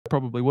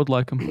probably would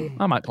like them.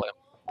 I might play them.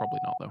 Probably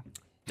not, though.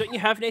 Don't you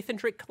have Nathan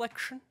Drake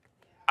collection?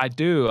 I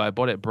do. I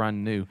bought it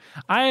brand new.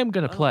 I am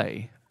going to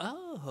play as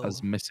Oh.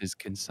 Mrs.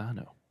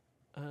 Kinsano.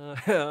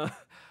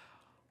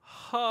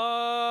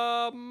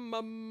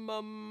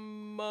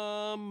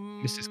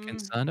 Mrs.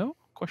 Kinsano?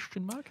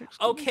 Question mark?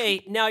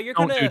 Okay, now you're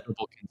Don't gonna... do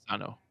double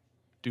Kinsano.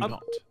 Do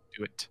not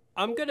do it.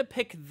 I'm gonna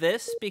pick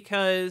this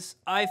because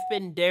I've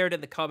been dared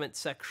in the comments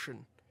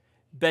section.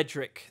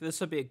 Bedrick. This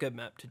would be a good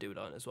map to do it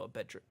on as well,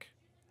 Bedrick.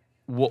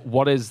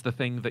 What is the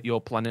thing that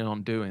you're planning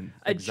on doing?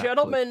 A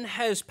gentleman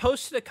has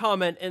posted a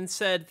comment and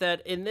said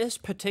that in this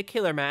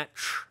particular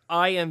match,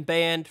 I am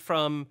banned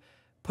from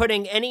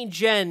putting any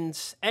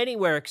gens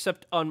anywhere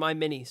except on my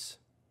minis.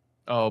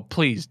 Oh,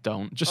 please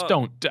don't. Just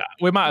don't.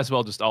 We might as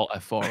well just alt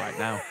F4 right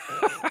now.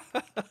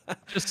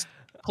 Just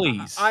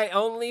please. I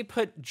only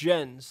put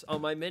gens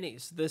on my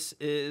minis. This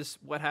is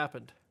what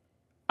happened.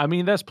 I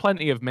mean, there's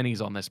plenty of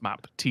minis on this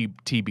map, to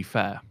be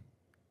fair.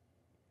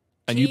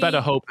 And you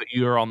better hope that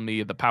you're on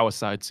the power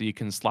side so you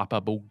can slap a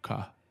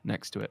bunker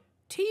next to it.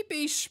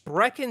 TB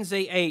Sprechen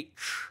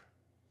ZH.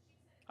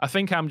 I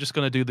think I'm just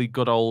going to do the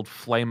good old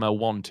Flamer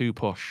 1-2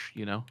 push,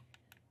 you know?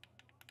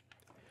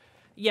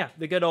 Yeah,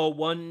 the good old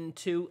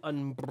 1-2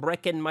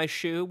 unbrechen my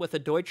shoe with a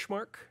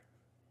Deutschmark.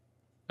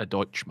 A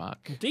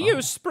Deutschmark. Do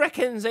you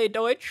sprechen ze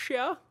Deutsch,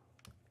 yeah?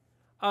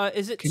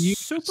 Is it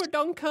Super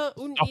Dunker?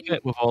 Stop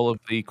it with all of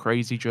the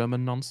crazy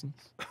German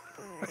nonsense.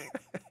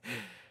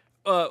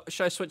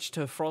 Should I switch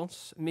to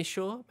France,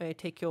 monsieur? May I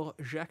take your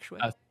Jacques?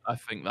 I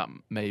think that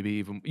maybe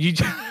even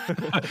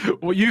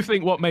what you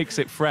think what makes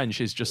it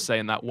French is just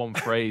saying that one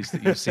phrase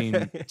that you've seen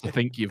to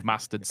think you've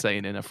mastered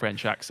saying in a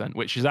French accent,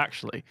 which is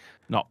actually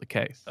not the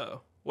case.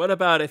 Oh, what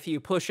about if you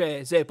push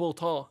a ze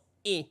bouton?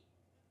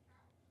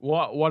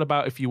 What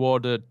about if you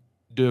ordered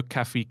deux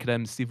cafés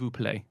crème s'il vous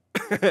plaît?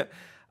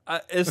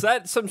 Is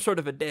that some sort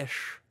of a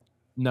dish?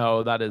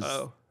 No, that is.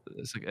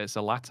 It's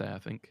a latte, I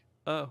think.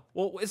 Oh,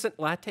 well, isn't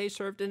latte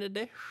served in a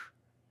dish?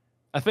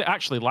 I think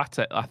actually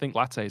latte. I think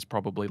latte is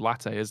probably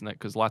latte, isn't it?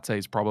 Because latte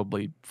is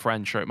probably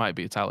French, or it might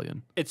be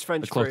Italian. It's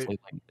French for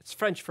it's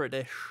French for a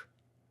dish.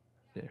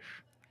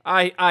 Dish.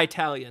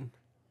 Italian.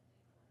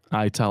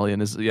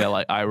 Italian is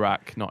like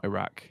Iraq, not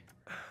Iraq.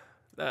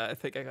 I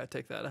think I gotta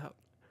take that out.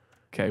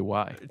 Okay,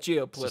 why?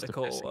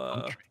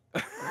 Geopolitical.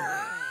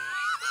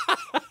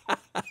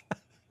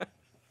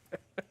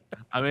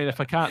 I mean,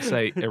 if I can't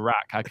say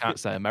Iraq, I can't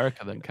say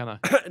America then, can I?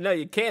 No,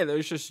 you can.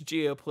 There's just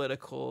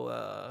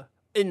geopolitical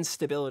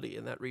instability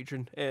in that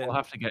region. And I'll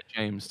have to get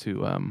James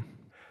to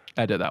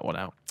edit that one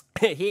out.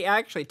 He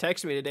actually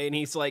texted me today, and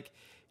he's like,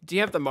 do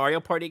you have the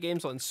Mario Party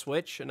games on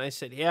Switch? And I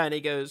said, yeah. And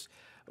he goes,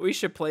 we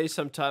should play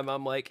sometime.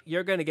 I'm like,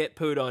 you're going to get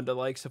pooed on the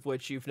likes of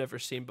which you've never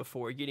seen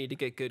before. You need to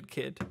get good,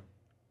 kid.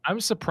 I'm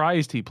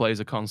surprised he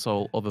plays a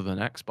console other than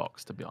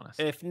Xbox, to be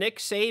honest. If Nick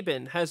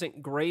Saban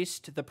hasn't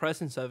graced the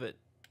presence of it,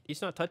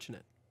 he's not touching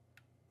it.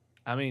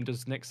 I mean,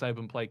 does Nick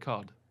Saban play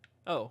COD?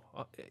 Oh,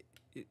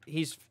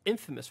 he's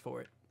infamous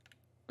for it.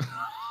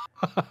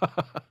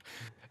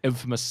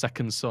 Infamous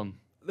Second Son.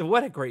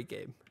 What a great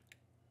game.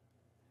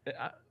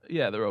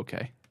 Yeah, they're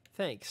okay.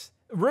 Thanks.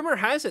 Rumor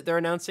has it they're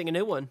announcing a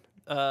new one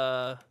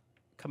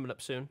coming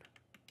up soon.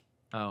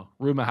 Oh,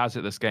 rumor has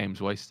it this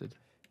game's wasted.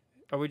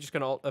 Are we just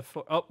going to...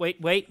 oh, wait.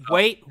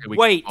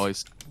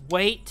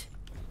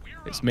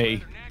 It's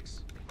me.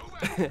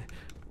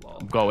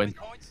 I'm going.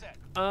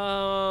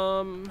 Okay.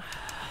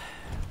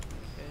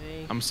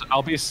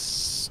 I'll be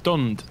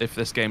stunned if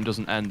this game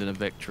doesn't end in a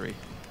victory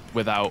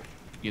without,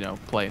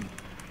 playing.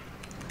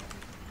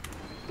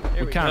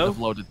 There we can't have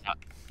loaded that.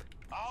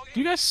 Do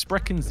you guys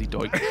sprechen Sie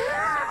Deutsch?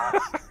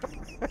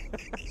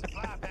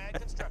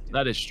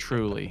 That is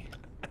truly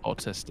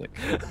autistic.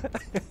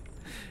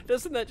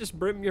 Doesn't that just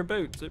brim your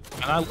boots? And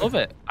I love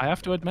it. I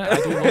have to admit, I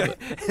do love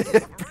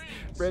it.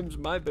 Brims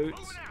my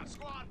boots.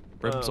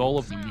 Brims all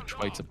of them each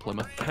way to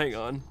Plymouth. Hang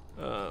on.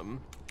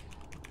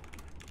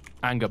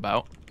 Hang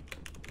about.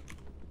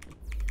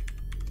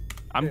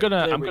 I'm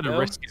gonna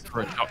risk it for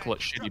a chocolate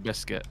shitty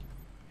biscuit.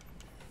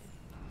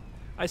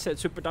 I said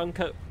Super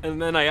Dunker,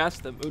 and then I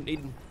asked them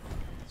Eden.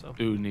 So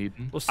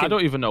Eden. We'll see. I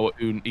don't even know what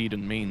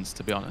Eden means,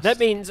 to be honest. That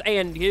means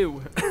and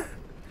you.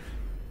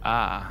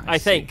 I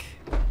think.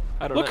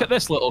 I don't know. Look at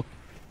this little.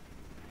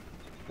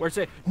 Where's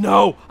it?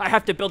 No, I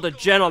have to build a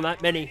gen on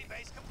that mini.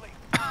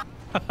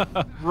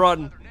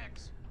 Run.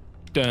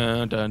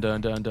 Dun, dun, dun,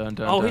 dun, dun,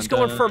 dun, oh, he's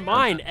going for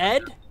mine,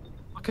 Ed.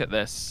 Look at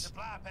this.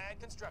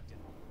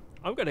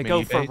 I'm gonna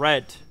go for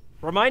red.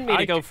 Remind me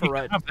to go for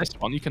red. You can have this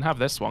one. You can have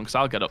this one, because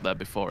I'll get up there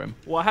before him.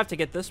 Well, I have to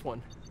get this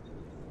one.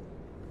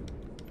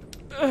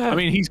 I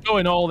mean, he's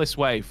going all this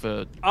way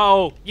for.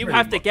 Oh, you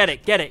have to get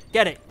it. Get it.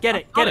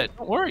 Don't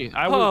worry.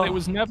 It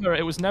was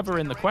never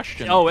in the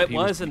question. Oh, it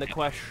was in the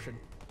question.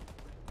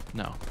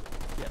 No.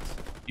 Yes.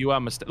 You are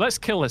mistaken. Let's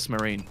kill this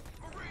Marine.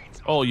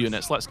 All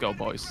units, let's go,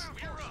 boys.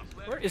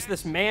 Where is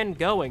this man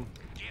going?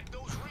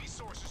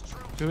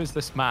 Who is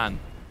this man?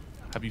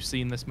 Have you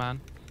seen this man?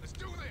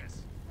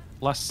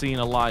 Last seen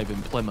alive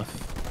in Plymouth.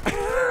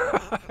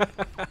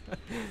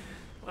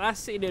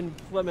 Last seen in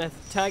Plymouth,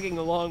 tagging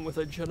along with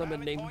a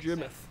gentleman named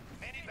Jimith.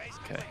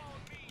 Okay.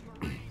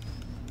 I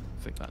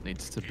think that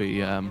needs to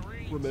be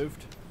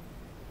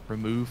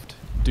Removed.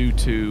 due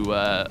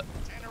to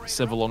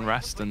civil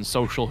unrest and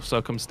social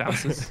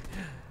circumstances.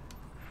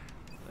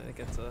 I think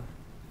it's a...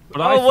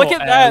 But oh, look at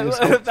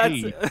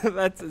that!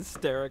 That's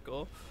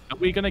hysterical. Are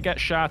we gonna get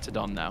sharted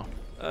on now?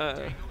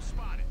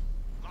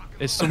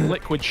 Is some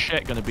liquid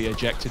shit gonna be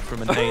ejected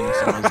from an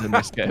anus in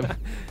this game?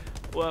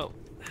 Well...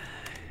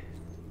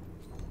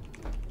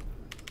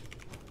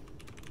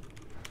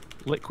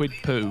 Liquid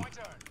poo.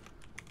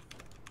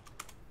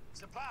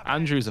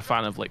 Andrew's a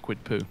fan of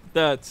liquid poo.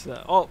 That's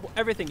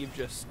everything you've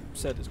just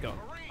said is gone.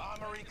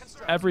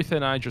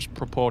 Everything I just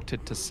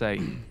purported to say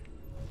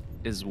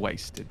is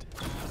wasted.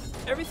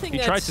 Everything he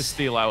tried to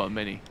steal our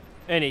mini.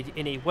 And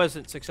he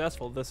wasn't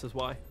successful, this is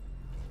why.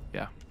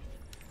 Yeah.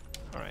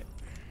 Alright.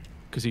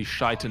 Because he's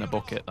shite in a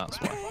bucket, that's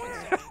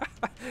why.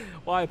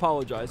 Well, I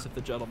apologize if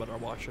the gentlemen are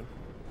watching.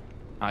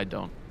 I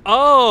don't.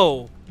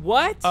 Oh!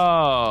 What?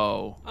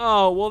 Oh.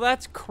 Oh, well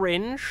that's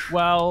cringe.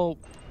 Well,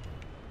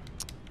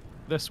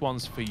 this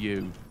one's for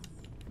you.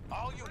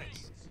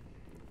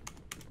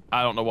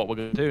 I don't know what we're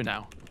going to do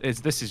now.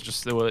 This is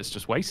just, well, it's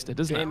just wasted,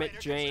 isn't it? Damn it,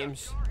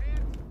 James.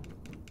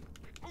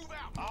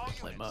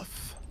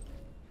 Plymouth.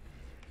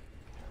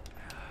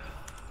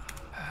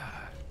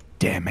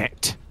 Damn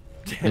it,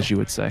 as you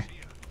would say.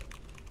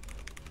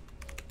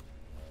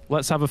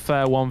 Let's have a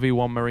fair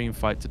 1v1 marine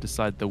fight to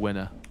decide the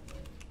winner.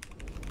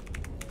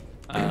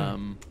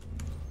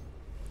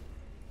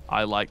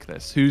 I like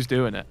this. Who's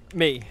doing it?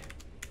 Me.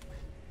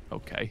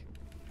 Okay.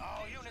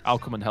 I'll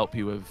come and help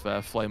you with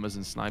flamers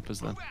and snipers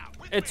then.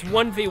 It's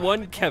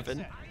 1v1,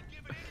 Kevin.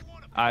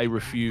 I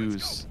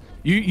refuse.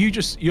 You're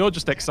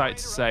just excited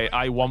to say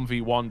I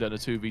 1v1'd and a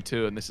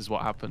 2v2 and this is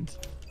what happened.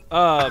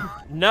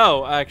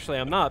 No, actually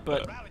I'm not,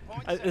 but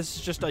this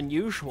is just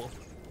unusual.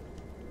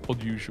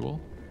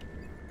 Unusual?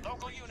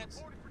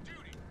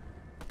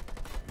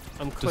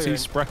 I'm clearing.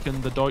 Does he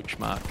sprechen the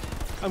Deutschmark?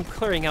 I'm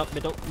clearing out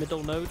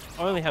middle node.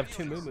 I only have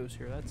 2 moo-moos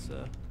here. That's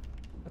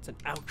an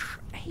ouch.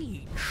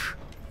 Age.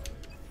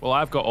 Well,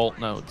 I've got alt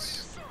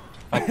nodes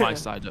on my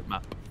side of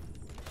map.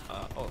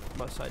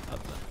 My side up.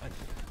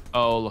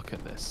 Oh, look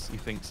at this. He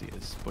thinks he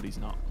is, but he's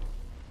not.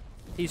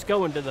 He's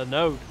going to the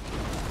node.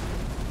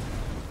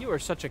 You are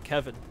such a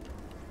Kevin.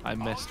 I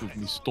messed with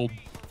me stud.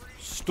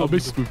 Stunned. I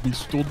messed with me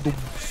stundum.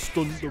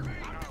 Stunned.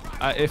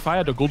 If I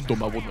had a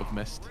Gundam, I wouldn't have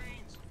missed.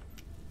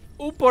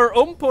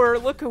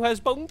 Umper, look who has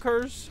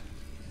bunkers.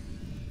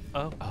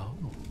 Oh. Oh.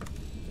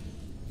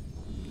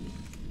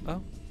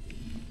 Oh.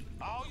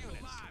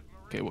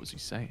 Okay, what was he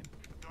saying?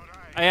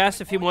 I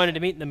asked if he wanted to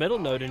meet in the middle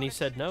node, and he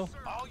said no.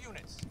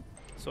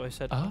 So I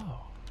said,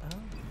 oh.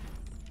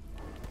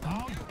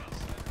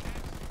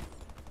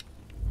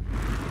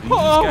 These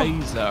Oh.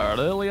 guys are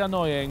really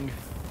annoying.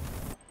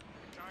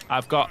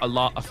 I've got a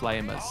lot of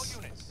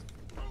flamers.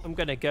 I'm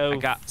gonna go.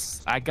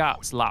 I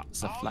got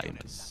lots of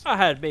flamers. I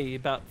had me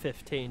about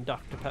 15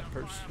 Dr.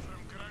 Peppers.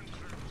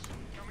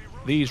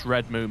 These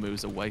red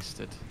moo-moos are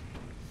wasted.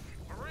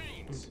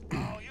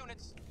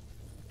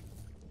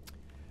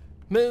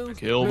 Moo.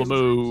 Kill the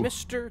moo.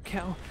 Mr.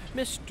 Cow.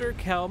 Mr.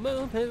 Cow.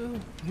 Moo. Moo.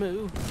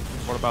 Moo.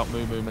 What about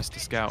Moo Moo, Mr.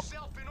 Scout?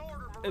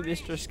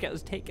 Mr.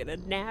 Scout's taking a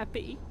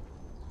nappy.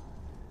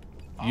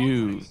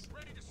 You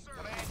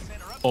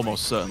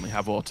almost certainly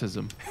have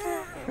autism.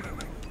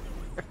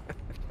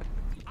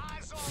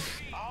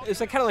 Is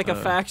that kind of like a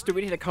fax? Do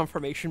we need a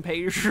confirmation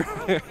page?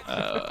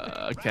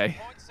 Okay.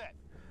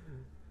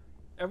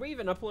 Are we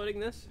even uploading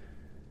this?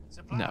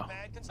 No.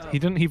 He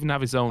didn't even have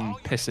his own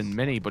pissin'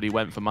 mini, but he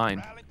went for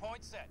mine.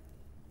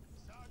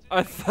 I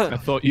I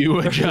thought you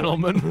were a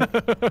gentleman.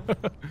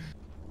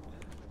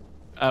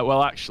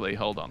 Well, actually,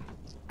 hold on.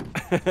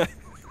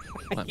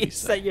 Let me you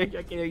set your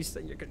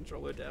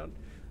controller down.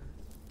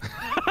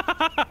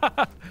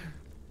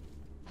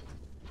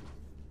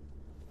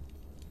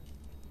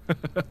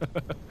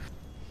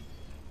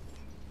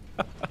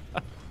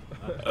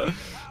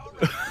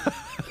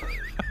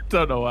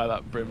 Don't know why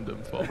that brimmed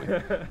him for me.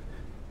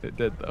 It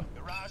did though.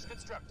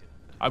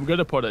 I'm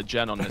gonna put a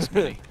gen on this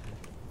mini.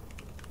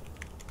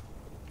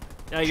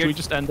 Now Should we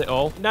just end it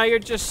all? Now you're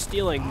just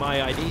stealing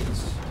my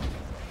IDs.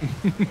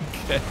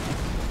 Okay.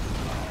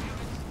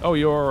 Oh,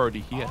 you're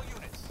already here.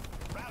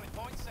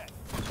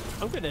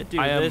 I'm gonna do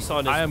this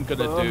on his I am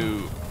gonna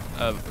do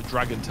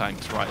dragon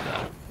tanks right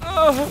there.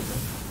 Oh.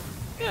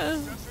 Yeah.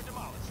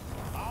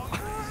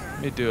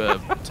 Let me do a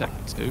Tech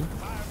 2.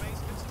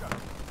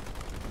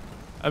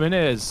 I mean,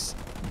 here's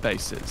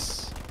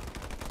bases.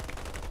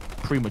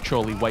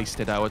 Prematurely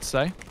wasted, I would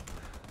say.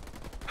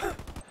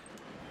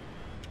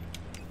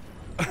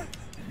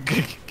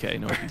 Okay,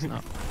 no, he's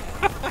not.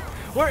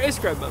 Where is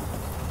Grandma?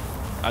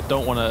 I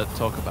don't want to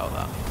talk about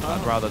that.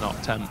 I'd rather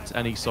not tempt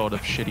any sort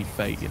of shitty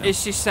fate, you know. Is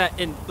she sat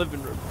in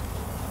living room?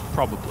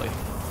 Probably.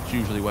 It's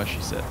usually where she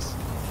sits.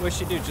 What's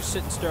she do? Just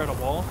sit and stare at a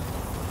wall?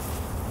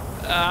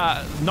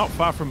 Not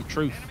far from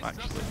truth,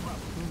 actually.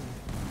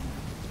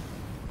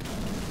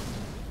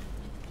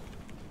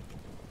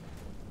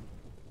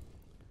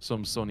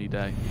 some sunny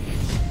day.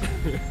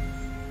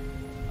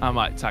 I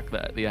might tack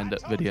that at the end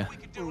of the video.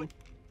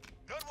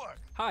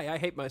 Hi, I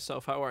hate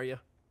myself. How are you?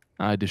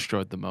 I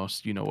destroyed the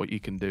most. You know what you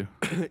can do.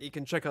 You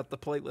can check out the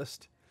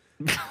playlist.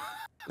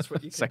 That's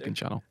what you can Second do.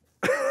 channel.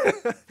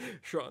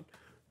 Sean.